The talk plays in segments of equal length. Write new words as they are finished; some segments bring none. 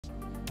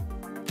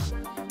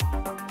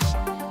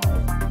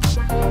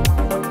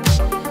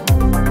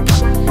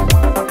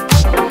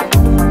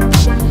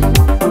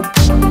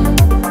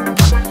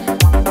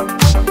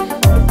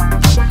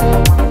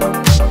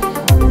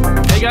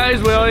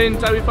in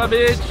Tarifa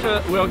beach.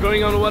 We are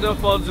going on water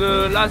for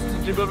the last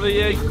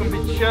GWA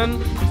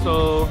competition,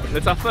 so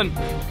let's have fun.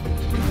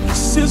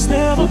 This is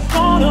never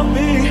gonna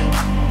be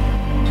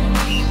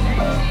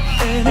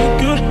any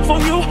good for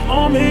you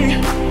or me.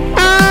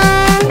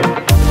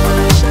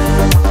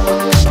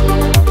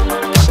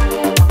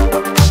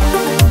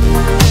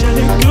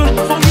 Any good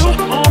for you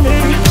or me.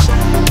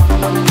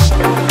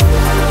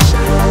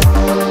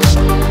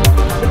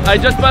 I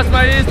just passed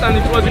my list and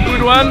it was a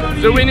good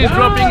one. The wind is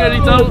dropping a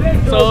little,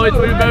 so it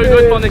will be very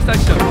good for next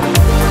action.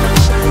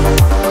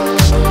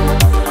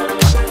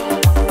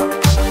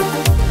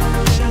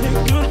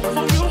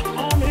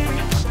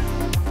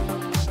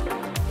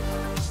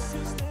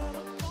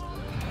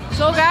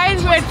 So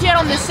guys, we're here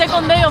on the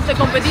second day of the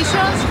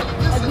competitions.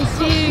 As you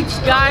see,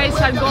 guys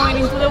are going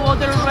into the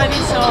water already,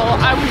 so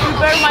I will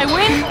prepare my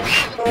wing.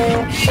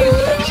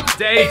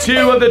 Day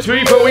 2 of the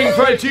Tarifa Wing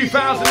Pro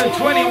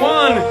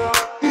 2021.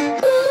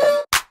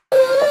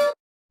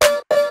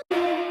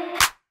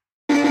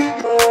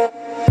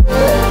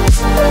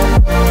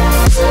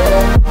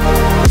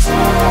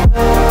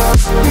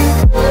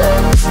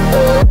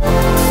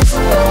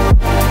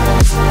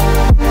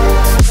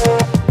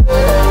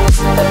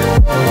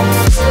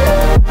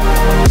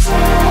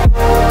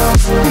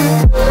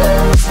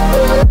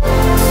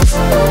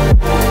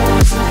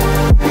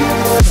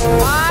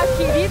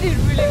 He did it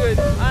really good.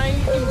 I'm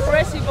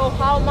impressive of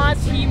how much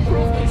he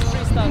improved his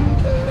freestyle.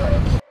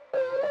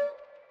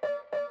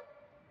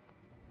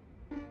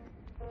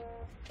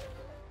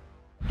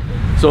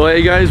 So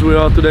hey guys, we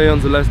are today on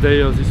the last day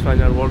of this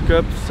final World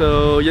Cup.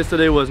 So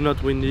yesterday was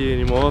not windy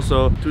anymore,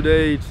 so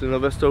today it's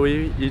another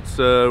story. It's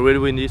really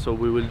windy, so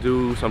we will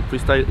do some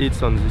freestyle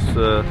hits on this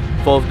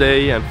fourth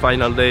day and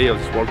final day of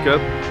this World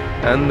Cup.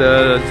 And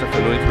this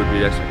afternoon it will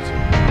be excellent.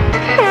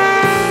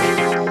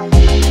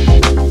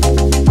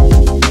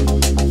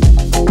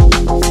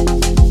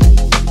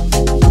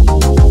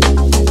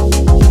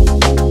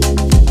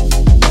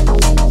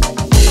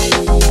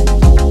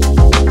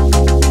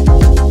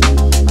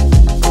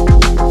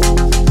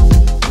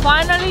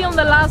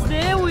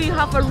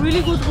 Have a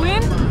really good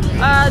win.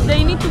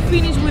 They need to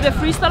finish with a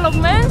freestyle of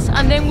men's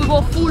and then we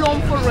go full on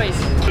for race.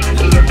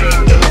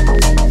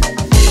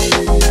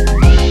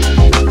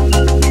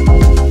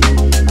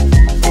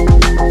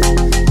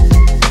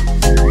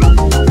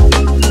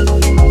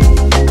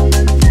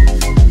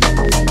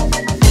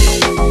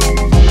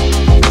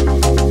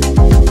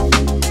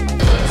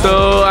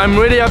 So I'm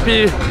really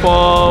happy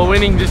for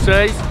winning this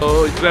race.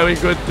 So it's very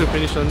good to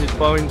finish on this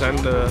point and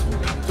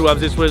to have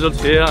this result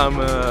here. I'm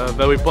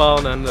very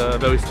proud and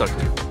very stoked.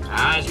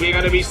 As we're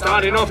going to be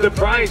starting off the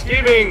prize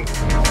giving.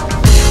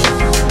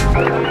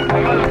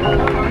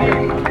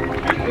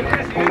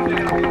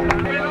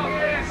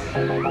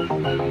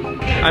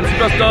 I'm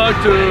super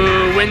stoked to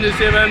win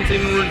this event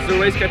in the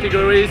race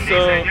category,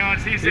 so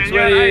it's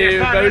really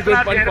a very good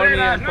point for me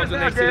and for the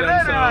next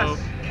event. So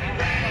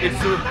it's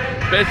the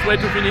best way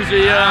to finish the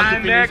year and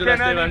to finish the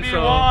last event,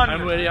 so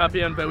I'm really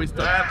happy and very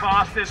stoked. The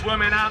fastest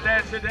woman out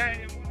there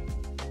today.